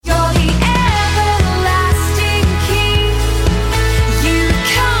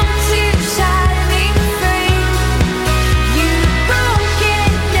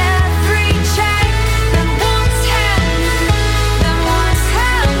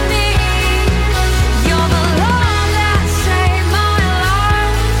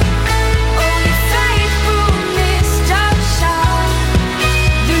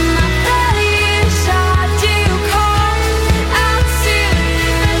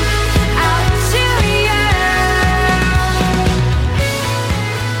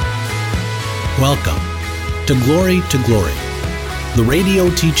to Glory, the radio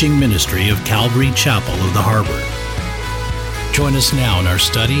teaching ministry of Calvary Chapel of the Harbor. Join us now in our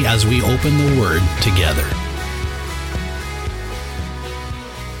study as we open the Word together.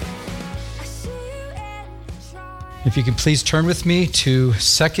 If you can please turn with me to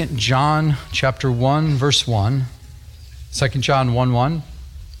 2 John chapter 1, verse 1. 2 John 1:1.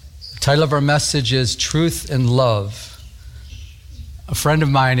 The title of our message is Truth and Love. A friend of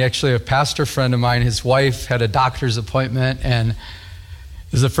mine, actually a pastor friend of mine, his wife had a doctor's appointment, and it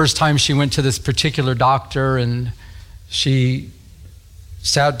was the first time she went to this particular doctor, and she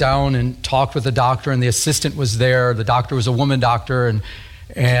sat down and talked with the doctor, and the assistant was there. The doctor was a woman doctor,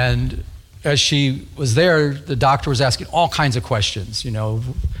 and as she was there, the doctor was asking all kinds of questions,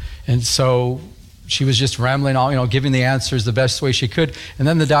 and so she was just rambling on, giving the answers the best way she could. And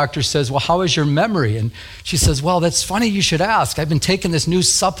then the doctor says, well, how is your memory? And she says, well, that's funny you should ask. I've been taking this new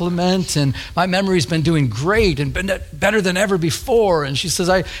supplement, and my memory's been doing great and been better than ever before. And she says,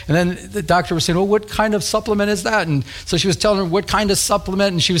 and then the doctor was saying, well, what kind of supplement is that? And so she was telling her what kind of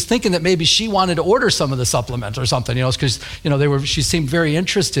supplement, and she was thinking that maybe she wanted to order some of the supplement or something, because, she seemed very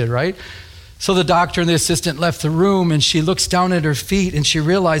interested, right? So the doctor and the assistant left the room, and she looks down at her feet, and she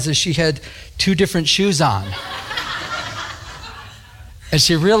realizes she had two different shoes on. And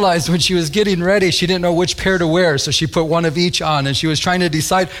she realized when she was getting ready, she didn't know which pair to wear, so she put one of each on, and she was trying to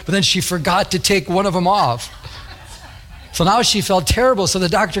decide, but then she forgot to take one of them off. So now she felt terrible. So the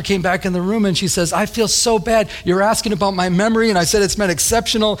doctor came back in the room, and she says, I feel so bad. You're asking about my memory, and I said it's been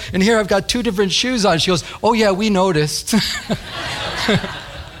exceptional, and here I've got two different shoes on. She goes, oh yeah, we noticed.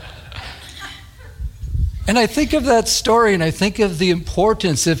 And I think of that story, and I think of the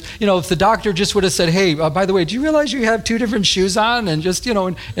importance if the doctor just would have said, hey, by the way, do you realize you have two different shoes on? And just,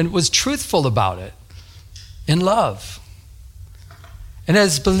 and was truthful about it in love. And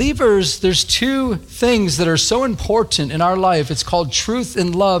as believers, there's two things that are so important in our life. It's called truth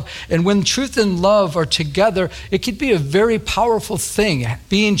and love. And when truth and love are together, it can be a very powerful thing,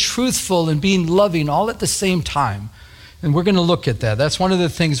 being truthful and being loving all at the same time. And we're going to look at that. That's one of the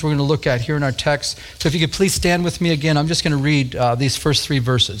things we're going to look at here in our text. So if you could please stand with me again. I'm just going to read these first three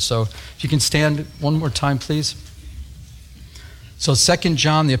verses. So if you can stand one more time, please. So 2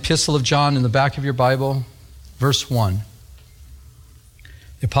 John, the Epistle of John in the back of your Bible, verse 1.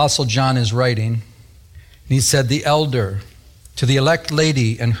 The Apostle John is writing, and he said, the elder to the elect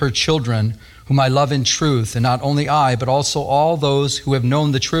lady and her children, whom I love in truth, and not only I, but also all those who have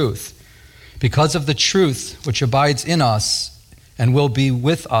known the truth, because of the truth which abides in us and will be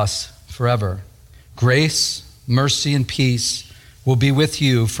with us forever. Grace, mercy, and peace will be with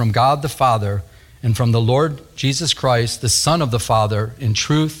you from God the Father and from the Lord Jesus Christ, the Son of the Father, in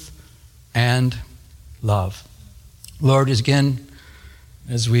truth and love. Lord, again,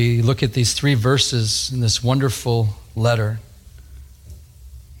 as we look at these three verses in this wonderful letter,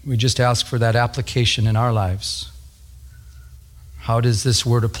 we just ask for that application in our lives. How does this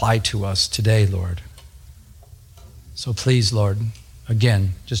word apply to us today, Lord? So please, Lord,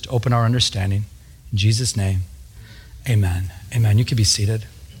 again, just open our understanding. In Jesus' name, amen. Amen. You can be seated.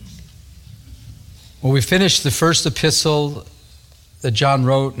 Well, we finished the first epistle that John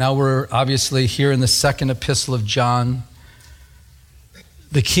wrote. Now we're obviously here in the second epistle of John.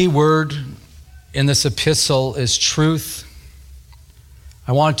 The key word in this epistle is truth.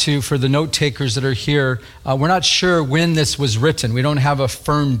 I want to, for the note takers that are here, we're not sure when this was written. We don't have a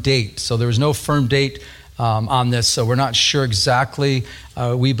firm date. So there was no firm date on this. So we're not sure exactly.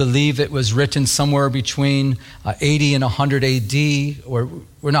 We believe it was written somewhere between 80 and 100 AD, or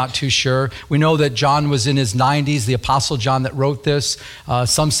we're not too sure. We know that John was in his 90s, the Apostle John that wrote this.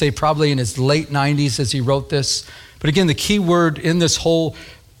 Some say probably in his late 90s as he wrote this. But again, the key word in this whole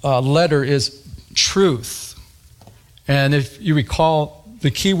letter is truth. And if you recall, the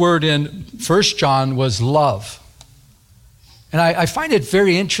key word in 1 John was love. And I find it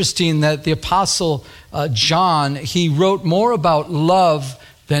very interesting that the Apostle John, he wrote more about love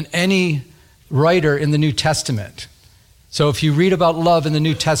than any writer in the New Testament. So if you read about love in the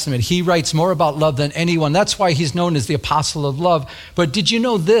New Testament, he writes more about love than anyone. That's why he's known as the Apostle of Love. But did you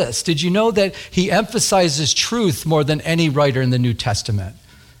know this? Did you know that he emphasizes truth more than any writer in the New Testament?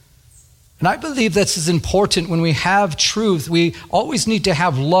 And I believe this is important. When we have truth, we always need to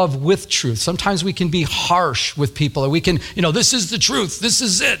have love with truth. Sometimes we can be harsh with people, or we can, this is the truth, this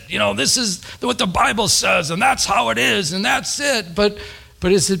is it, this is what the Bible says, and that's how it is, and that's it. But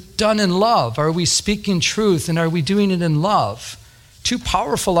is it done in love? Are we speaking truth, and are we doing it in love? Two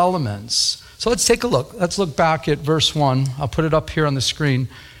powerful elements. So let's take a look. Let's look back at verse 1. I'll put it up here on the screen.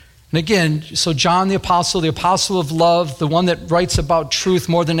 And again, so John the apostle of love, the one that writes about truth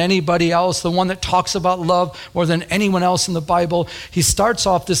more than anybody else, the one that talks about love more than anyone else in the Bible, he starts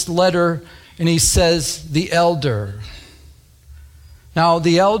off this letter and he says, the elder. Now,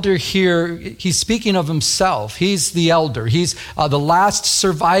 the elder here, he's speaking of himself. He's the elder. He's the last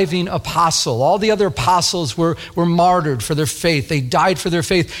surviving apostle. All the other apostles were martyred for their faith. They died for their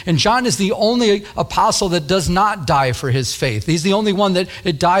faith. And John is the only apostle that does not die for his faith. He's the only one that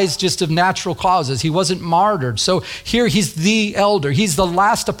dies just of natural causes. He wasn't martyred. So here he's the elder. He's the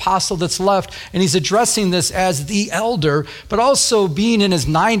last apostle that's left. And he's addressing this as the elder, but also being in his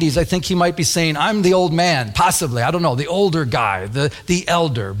 90s, I think he might be saying, I'm the old man, possibly. I don't know, the older guy, the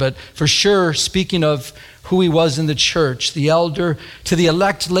elder, but for sure, speaking of who he was in the church, the elder to the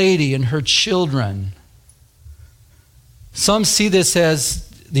elect lady and her children. Some see this as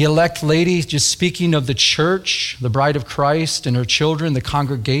the elect lady just speaking of the church, the bride of Christ and her children, the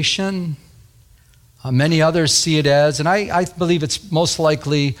congregation. Many others see it as, and I believe it's most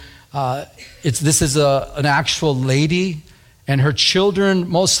likely, this is an actual lady, and her children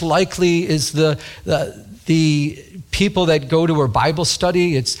most likely is the people that go to her Bible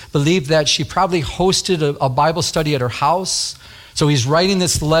study. It's believed that she probably hosted a Bible study at her house. So he's writing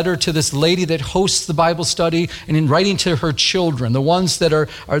this letter to this lady that hosts the Bible study, and in writing to her children, the ones that are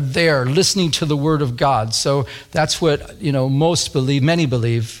there listening to the Word of God. So that's what most believe, many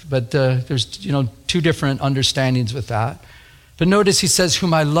believe, but there's two different understandings with that. But notice he says,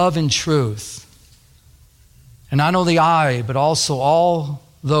 whom I love in truth. And not only I, but also all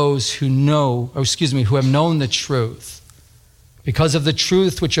those who have known the truth, because of the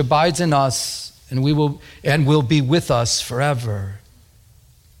truth which abides in us and will be with us forever.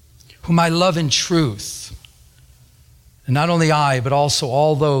 Whom I love in truth. And not only I, but also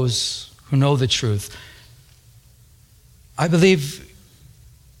all those who know the truth. I believe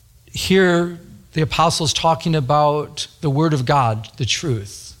here the apostle's talking about the Word of God, the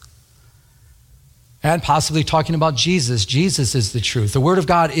truth. And possibly talking about Jesus. Jesus is the truth. The Word of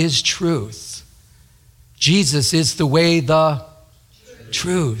God is truth. Jesus is the way, the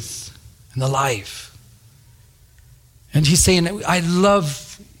truth, and the life. And he's saying, I love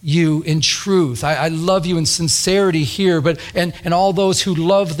you in truth. I love you in sincerity here, and all those who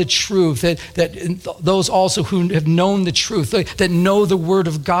love the truth, that those also who have known the truth, that know the Word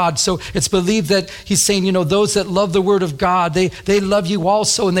of God. So it's believed that he's saying, those that love the Word of God, they love you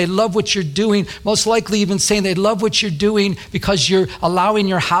also, and they love what you're doing. Most likely even saying they love what you're doing because you're allowing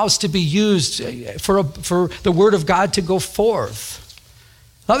your house to be used for the Word of God to go forth.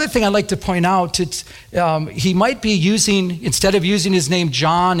 Another thing I'd like to point out, he might be using, instead of using his name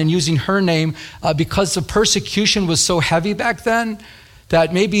John and using her name, because the persecution was so heavy back then,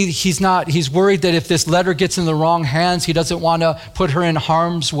 that maybe he's worried that if this letter gets in the wrong hands, he doesn't want to put her in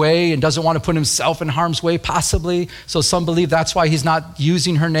harm's way and doesn't want to put himself in harm's way, possibly. So some believe that's why he's not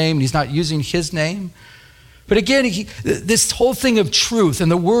using her name and he's not using his name. But again, this whole thing of truth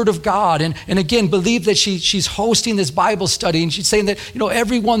and the Word of God, and again, believe that she's hosting this Bible study, and she's saying that,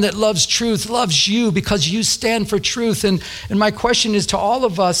 everyone that loves truth loves you because you stand for truth. And my question is to all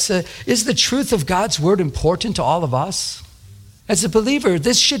of us, is the truth of God's Word important to all of us? As a believer,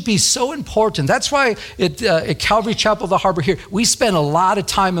 this should be so important. That's why at Calvary Chapel of the Harbor here, we spend a lot of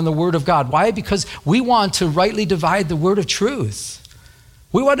time in the Word of God. Why? Because we want to rightly divide the word of truth.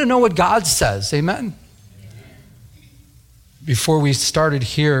 We want to know what God says. Amen? Before we started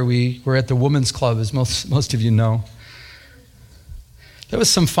here, we were at the Women's Club, as most of you know. There was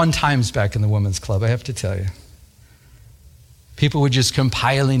some fun times back in the Women's Club, I have to tell you. People would just come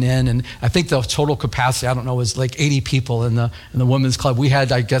piling in, and I think the total capacity, I don't know, was like 80 people in the Women's Club. We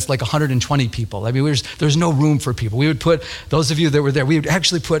had, I guess, like 120 people. I mean, there's no room for people. We would put, those of you that were there, we would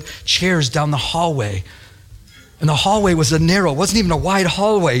actually put chairs down the hallway. And the hallway was narrow, it wasn't even a wide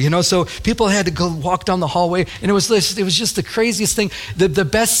hallway, so people had to go walk down the hallway, and it was just the craziest thing. The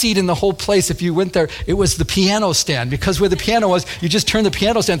best seat in the whole place, if you went there, it was the piano stand, because where the piano was, you just turn the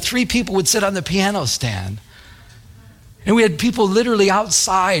piano stand, 3 people would sit on the piano stand. And we had people literally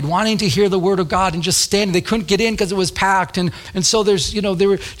outside wanting to hear the Word of God and just standing. They couldn't get in because it was packed. And so they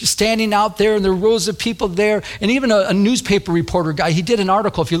were just standing out there, and there were rows of people there. And even a newspaper reporter guy, he did an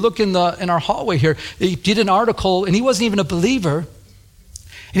article. If you look in our hallway here, he did an article, and he wasn't even a believer. And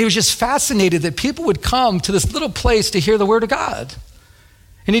he was just fascinated that people would come to this little place to hear the Word of God.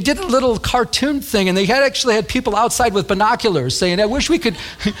 And he did a little cartoon thing, and they actually had people outside with binoculars saying, I wish we could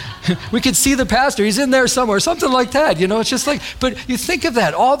see the pastor. He's in there somewhere, something like that. It's just like, but you think of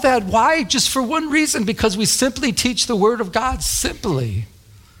that, all that, why? Just for one reason, because we simply teach the Word of God simply.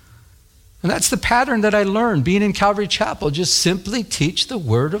 And that's the pattern that I learned being in Calvary Chapel. Just simply teach the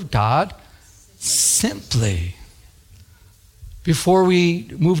Word of God simply. Before we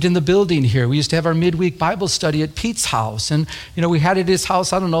moved in the building here, we used to have our midweek Bible study at Pete's house. And, we had it at his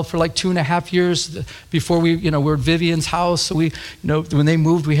house, I don't know, for like 2.5 years before we were at Vivian's house. So we, when they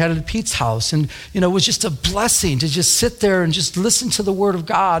moved, we had it at Pete's house. And, it was just a blessing to just sit there and just listen to the Word of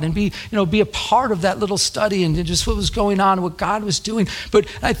God and be a part of that little study and just what was going on, what God was doing. But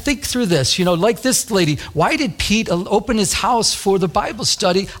I think through this, like this lady, why did Pete open his house for the Bible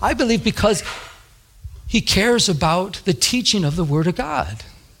study? I believe because he cares about the teaching of the Word of God,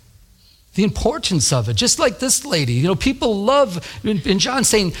 the importance of it. Just like this lady, people love, and John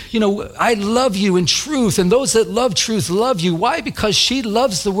saying, I love you in truth, and those that love truth love you. Why? Because she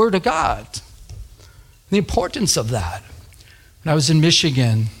loves the Word of God. The importance of that. When I was in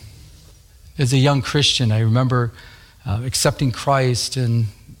Michigan as a young Christian, I remember accepting Christ, and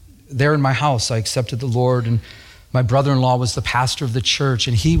there in my house, I accepted the Lord, and my brother-in-law was the pastor of the church,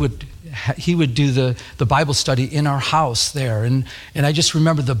 and he would do the Bible study in our house there. And I just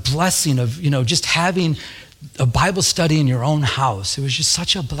remember the blessing of, just having a Bible study in your own house. It was just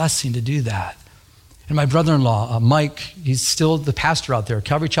such a blessing to do that. And my brother-in-law, Mike, he's still the pastor out there,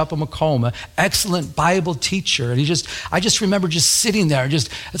 Calvary Chapel Macomb, excellent Bible teacher. And I just remember just sitting there.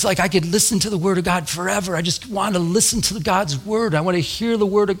 It's like I could listen to the Word of God forever. I just want to listen to God's Word. I want to hear the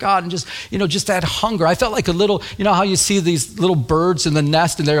Word of God and just that hunger. I felt like a little, how you see these little birds in the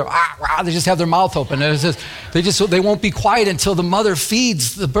nest and they just have their mouth open. And they won't be quiet until the mother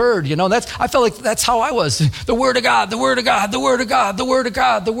feeds the bird. I felt like that's how I was. The Word of God, the Word of God, the Word of God, the Word of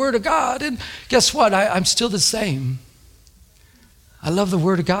God, the Word of God. And guess what? I'm still the same. I love the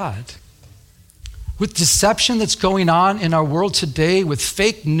Word of God. With deception that's going on in our world today, with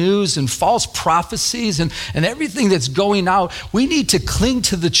fake news and false prophecies and everything that's going out, we need to cling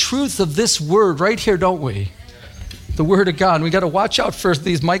to the truth of this Word right here, don't we? The Word of God. And we got to watch out for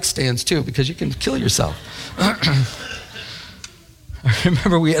these mic stands too, because you can kill yourself. I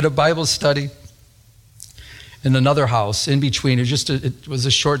remember we had a Bible study in another house in between. It was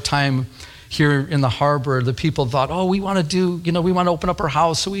a short time here in the harbor. The people thought, we want to open up our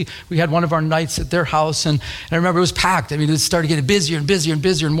house. So we had one of our nights at their house, and I remember it was packed. It started getting busier and busier and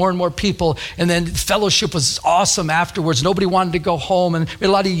busier and more people. And then fellowship was awesome afterwards. Nobody wanted to go home, and we had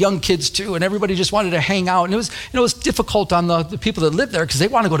a lot of young kids too, and everybody just wanted to hang out. And it was difficult on the people that lived there because they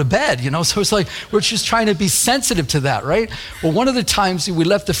want to go to bed, So it's like we're just trying to be sensitive to that, right? Well, one of the times we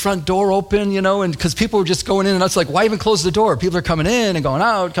left the front door open, and because people were just going in, and I was like, why even close the door? People are coming in and going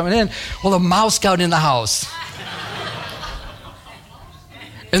out, coming in. Well, a mouse got in the house.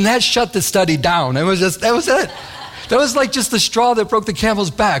 And that shut the study down. That was it. That was like just the straw that broke the camel's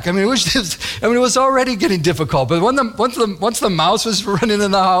back. It was already getting difficult. But once the mouse was running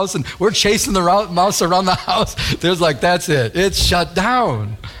in the house and we're chasing the mouse around the house, there's like, that's it. It's shut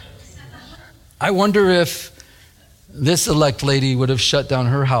down. I wonder if this elect lady would have shut down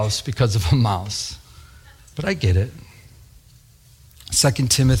her house because of a mouse. But I get it. 2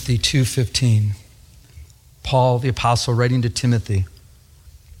 Timothy 2:15, Paul the apostle writing to Timothy,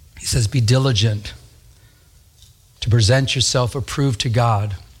 he says, be diligent to present yourself approved to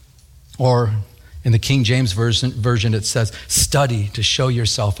God. Or in the King James version it says, study to show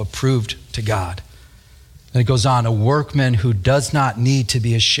yourself approved to God. And it goes on, a workman who does not need to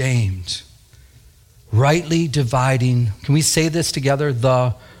be ashamed, rightly dividing, can we say this together?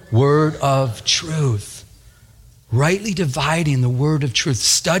 The word of truth. Rightly dividing the word of truth.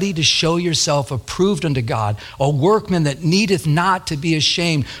 Study to show yourself approved unto God, a workman that needeth not to be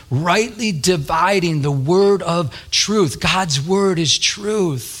ashamed, rightly dividing the word of truth. God's word is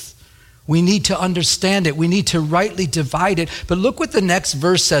truth. We need to understand it. We need to rightly divide it. But look what the next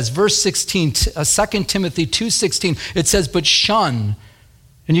verse says. Verse 16, 2 Timothy 2:16, it says, but shun.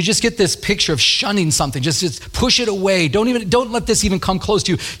 And you just get this picture of shunning something. Just push it away. Don't let this even come close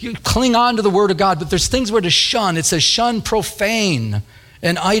to you. You cling on to the word of God, but there's things where to shun. It says shun profane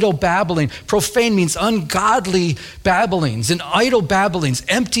and idle babbling. Profane means ungodly babblings and idle babblings,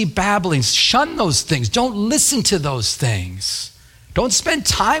 empty babblings. Shun those things. Don't listen to those things. Don't spend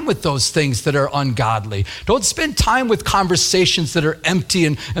time with those things that are ungodly. Don't spend time with conversations that are empty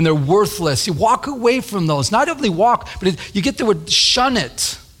and they're worthless. You walk away from those. Not only walk, but you get the word shun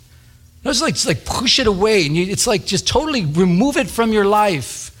it. It's like push it away. And it's like just totally remove it from your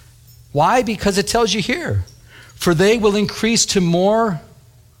life. Why? Because it tells you here, for they will increase to more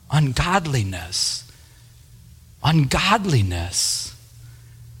ungodliness. Ungodliness.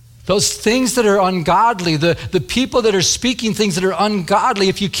 Those things that are ungodly, the people that are speaking things that are ungodly,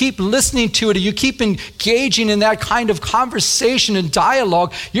 if you keep listening to it, or you keep engaging in that kind of conversation and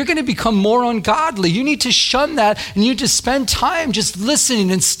dialogue, you're going to become more ungodly. You need to shun that, and you need to spend time just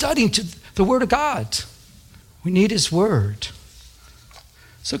listening and studying to the Word of God. We need His Word.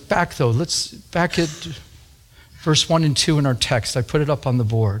 Let's look back, though. Let's back at verse 1 and 2 in our text. I put it up on the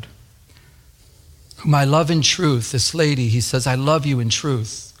board. Whom I love in truth. This lady, he says, I love you in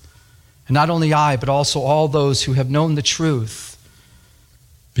truth. And not only I, but also all those who have known the truth,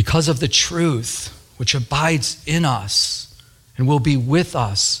 because of the truth which abides in us and will be with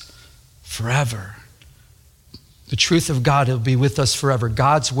us forever. The truth of God will be with us forever.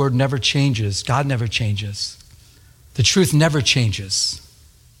 God's word never changes. God never changes. The truth never changes.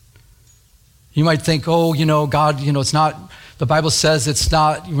 You might think, oh, God, it's not, the Bible says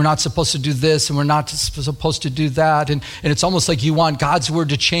we're not supposed to do this and we're not supposed to do that. And it's almost like you want God's word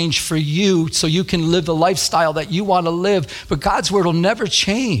to change for you so you can live the lifestyle that you want to live. But God's word will never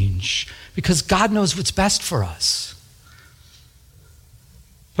change because God knows what's best for us.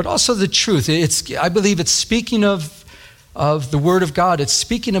 But also the truth. I believe it's speaking of the word of God. It's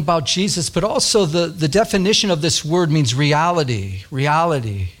speaking about Jesus, but also the definition of this word means reality.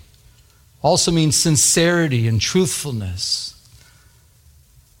 Reality also means sincerity and truthfulness.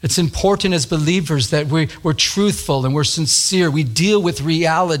 It's important as believers that we're truthful and we're sincere. We deal with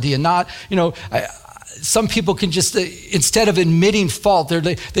reality and not, some people can just, instead of admitting fault,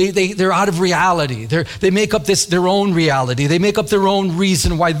 they're out of reality. They make up their own reality. They make up their own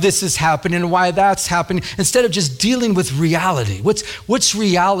reason why this is happening and why that's happening, instead of just dealing with reality. What's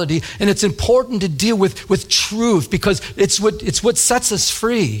reality? And it's important to deal with truth because it's what sets us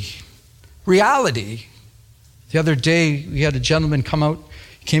free. Reality. The other day, we had a gentleman come out,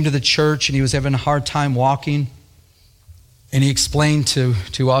 he came to the church, and he was having a hard time walking. And he explained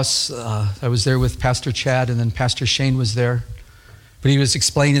to us, I was there with Pastor Chad, and then Pastor Shane was there. But he was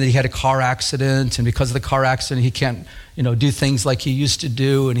explaining that he had a car accident, and because of the car accident, he can't, do things like he used to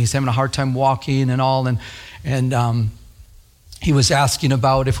do, and he's having a hard time walking and all. And he was asking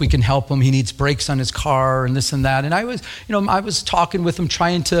about if we can help him. He needs brakes on his car and this and that. And I was talking with him,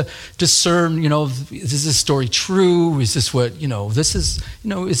 trying to discern, is this story true? Is this what,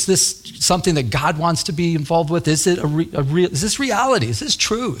 is this something that God wants to be involved with? Is it is this reality? Is this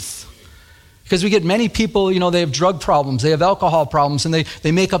truth? Because we get many people, they have drug problems, they have alcohol problems, and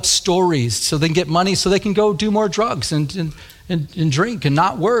they make up stories so they can get money so they can go do more drugs and drink and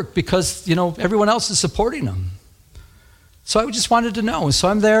not work because, everyone else is supporting them. So I just wanted to know. So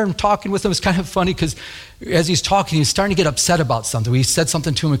I'm there and talking with him. It's kind of funny because as he's talking, he's starting to get upset about something. We said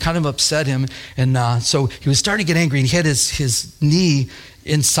something to him and kind of upset him. And so he was starting to get angry, and he had his knee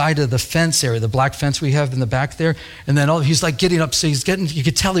inside of the fence area, the black fence we have in the back there. And then he's like getting up. So you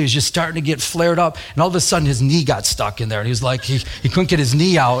could tell he was just starting to get flared up. And all of a sudden his knee got stuck in there. And he was like, he couldn't get his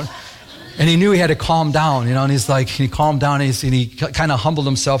knee out. And he knew he had to calm down, and he's like, he calmed down and he kind of humbled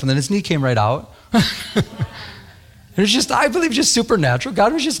himself. And then his knee came right out. It was just, I believe, just supernatural.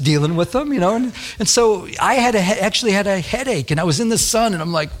 God was just dealing with them, And so I actually had a headache, and I was in the sun, and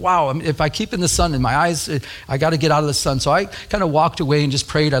I'm like, wow, if I keep in the sun in my eyes, I got to get out of the sun. So I kind of walked away and just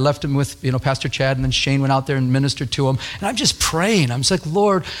prayed. I left him with, Pastor Chad, and then Shane went out there and ministered to him. And I'm just praying. I'm just like,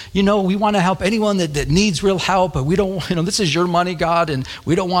 Lord, we want to help anyone that needs real help, but we don't, this is your money, God, and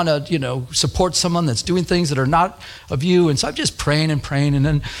we don't want to, support someone that's doing things that are not of you. And so I'm just praying. And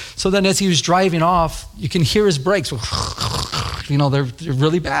then as he was driving off, you can hear his brakes. They're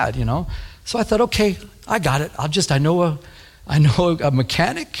really bad, So I thought, okay, I got it. I know a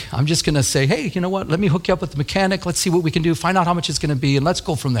mechanic. I'm just going to say, hey, you know what? Let me hook you up with the mechanic. Let's see what we can do. Find out how much it's going to be, and let's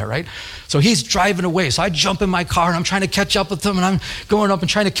go from there, right? So he's driving away. So I jump in my car, and I'm trying to catch up with him, and I'm going up and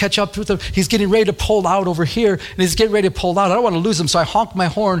trying to catch up with him. He's getting ready to pull out over here, and he's getting ready to pull out. I don't want to lose him, so I honk my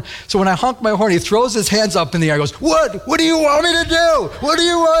horn. So when I honk my horn, he throws his hands up in the air. He goes, what? What do you want me to do? What do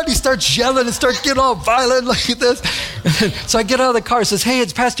you want? He starts yelling and starts getting all violent like this. So I get out of the car. He says, hey,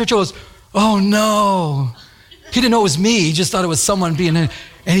 it's Pastor Joe. He goes, oh, no. He didn't know it was me. He just thought it was someone being in.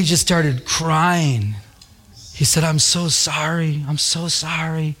 And he just started crying. He said, I'm so sorry. I'm so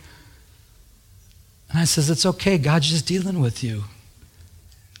sorry. And I says, it's okay. God's just dealing with you.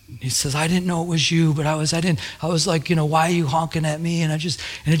 He says, I didn't know it was you, but I was like, why are you honking at me? And it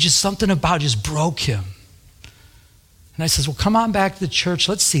just something about it just broke him. And I says, well, come on back to the church.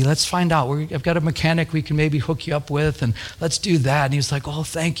 Let's see. Let's find out. I've got a mechanic we can maybe hook you up with, and let's do that. And he was like, oh,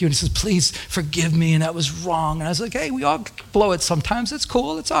 thank you. And he says, please forgive me, and that was wrong. And I was like, hey, we all blow it sometimes. It's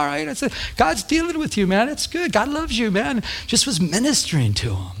cool. It's all right. I said, God's dealing with you, man. It's good. God loves you, man. Just was ministering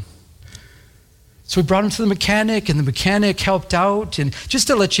to him. So we brought him to the mechanic, and the mechanic helped out. And just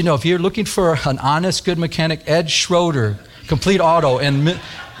to let you know, if you're looking for an honest, good mechanic, Ed Schroeder, Complete Auto in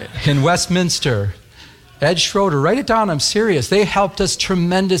Westminster. Ed Schroeder, write it down, I'm serious. They helped us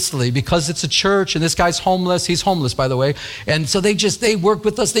tremendously because it's a church and this guy's homeless. He's homeless, by the way. And so they worked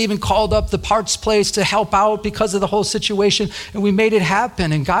with us. They even called up the parts place to help out because of the whole situation. And we made it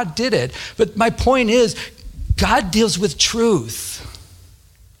happen and God did it. But my point is, God deals with truth.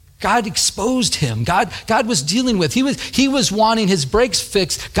 God exposed him. God was dealing with. He was wanting his brakes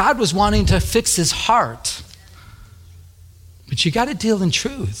fixed. God was wanting to fix his heart. But you got to deal in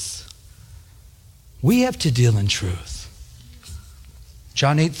truth. We have to deal in truth.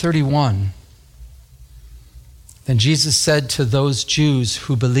 John 8:31. Then Jesus said to those Jews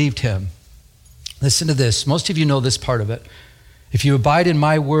who believed him, listen to this. Most of you know this part of it. If you abide in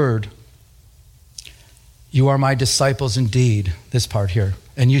my word, you are my disciples indeed. This part here.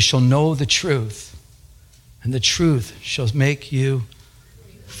 And you shall know the truth, and the truth shall make you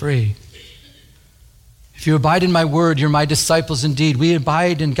free. If you abide in my word, you're my disciples indeed. We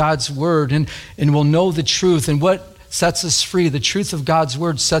abide in God's word and we'll know the truth. And what sets us free? The truth of God's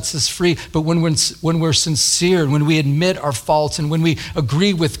word sets us free. But when we're sincere, when we admit our faults and when we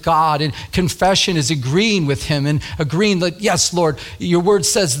agree with God, and confession is agreeing with him and agreeing that, yes, Lord, your word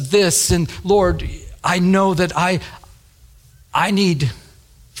says this. And Lord, I know that I need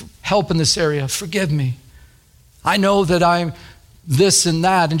help in this area. Forgive me. I know that I'm this and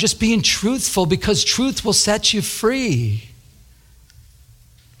that, and just being truthful, because truth will set you free.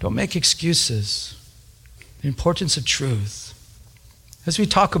 Don't make excuses. The importance of truth. As we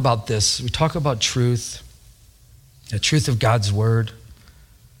talk about this, we talk about truth, the truth of God's word.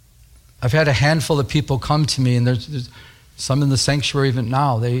 I've had a handful of people come to me, and there's some in the sanctuary even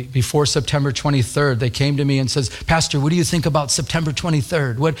now. Before September 23rd, they came to me and says, Pastor, what do you think about September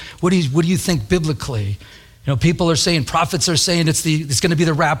 23rd? What do you think biblically? You know, people are saying, prophets are saying it's going to be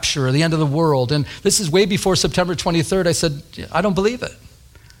the rapture or the end of the world. And this is way before September 23rd. I said, I don't believe it.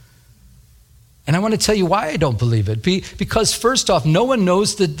 And I want to tell you why I don't believe it. Because first off, no one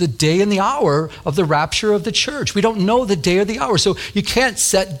knows the day and the hour of the rapture of the church. We don't know the day or the hour. So you can't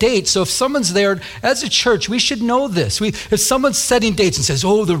set dates. So if someone's there, as a church, we should know this. If someone's setting dates and says,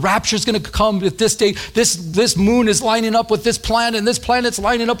 oh, the rapture is going to come at this date, this moon is lining up with this planet, and this planet's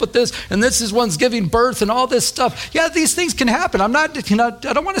lining up with this, and this is one's giving birth and all this stuff. Yeah, these things can happen. I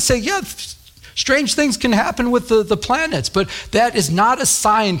don't want to say, strange things can happen with the planets, but that is not a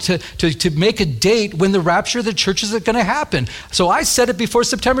sign to make a date when the rapture of the church is going to happen. So I said it before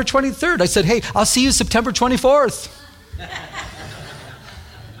September 23rd. I said, hey, I'll see you September 24th.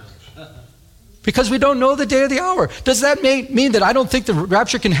 Because we don't know the day or the hour. Does that mean that I don't think the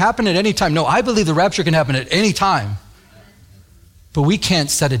rapture can happen at any time? No, I believe the rapture can happen at any time. But we can't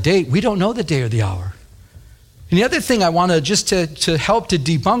set a date. We don't know the day or the hour. And the other thing I want to just to help to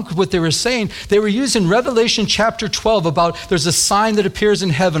debunk what they were saying, they were using Revelation chapter 12 about there's a sign that appears in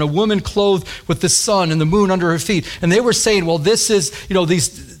heaven, a woman clothed with the sun and the moon under her feet. And they were saying, well, this is,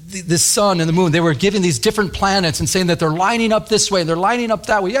 this sun and the moon. They were giving these different planets and saying that they're lining up this way, they're lining up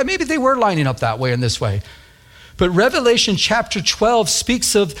that way. Yeah, maybe they were lining up that way and this way. But Revelation chapter 12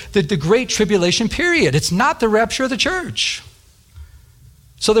 speaks of the great tribulation period. It's not the rapture of the church.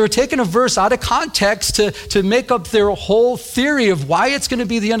 So they were taking a verse out of context to make up their whole theory of why it's going to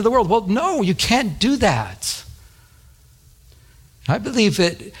be the end of the world. Well, no, you can't do that. I believe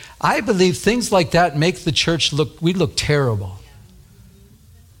things like that make the church look terrible.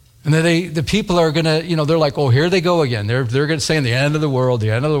 And then the people are going to, they're like, oh, here they go again. They're going to say the end of the world,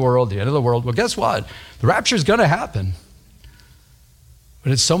 the end of the world, the end of the world. Well, guess what? The rapture is going to happen.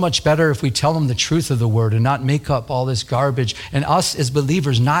 But it's so much better if we tell them the truth of the word and not make up all this garbage, and us as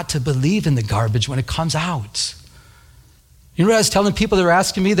believers not to believe in the garbage when it comes out. You know what I was telling people that were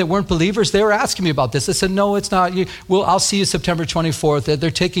asking me that weren't believers? They were asking me about this. I said, no, it's not. I'll see you September 24th.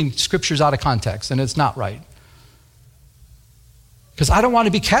 They're taking scriptures out of context, and it's not right. Because I don't want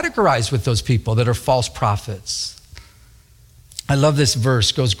to be categorized with those people that are false prophets. I love this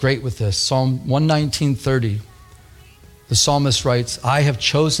verse. Goes great with this. Psalm 119:30. The psalmist writes, I have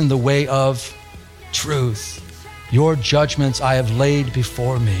chosen the way of truth. Your judgments I have laid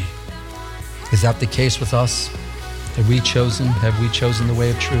before me. Is that the case with us? Have we chosen the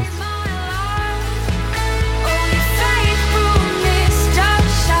way of truth?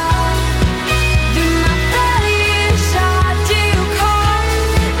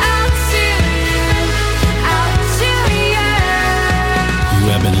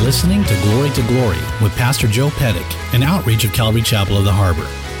 You have been listening to Glory with Pastor Joe Pettick, an outreach of Calvary Chapel of the Harbor.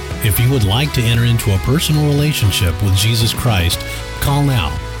 If you would like to enter into a personal relationship with Jesus Christ, call now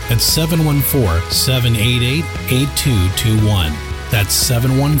That's 714-788-8221. That's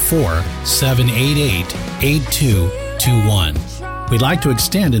 714-788-8221. We'd like to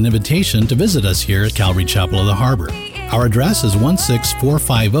extend an invitation to visit us here at Calvary Chapel of the Harbor. Our address is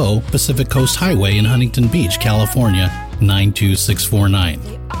 16450 Pacific Coast Highway in Huntington Beach, California, 92649.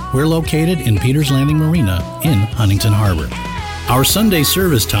 We're located in Peters Landing Marina in Huntington Harbor. Our Sunday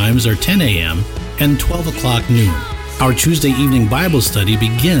service times are 10 a.m. and 12 o'clock noon. Our Tuesday evening Bible study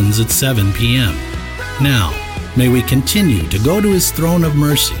begins at 7 p.m. Now, may we continue to go to His throne of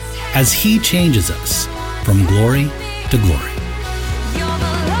mercy as He changes us from glory to glory.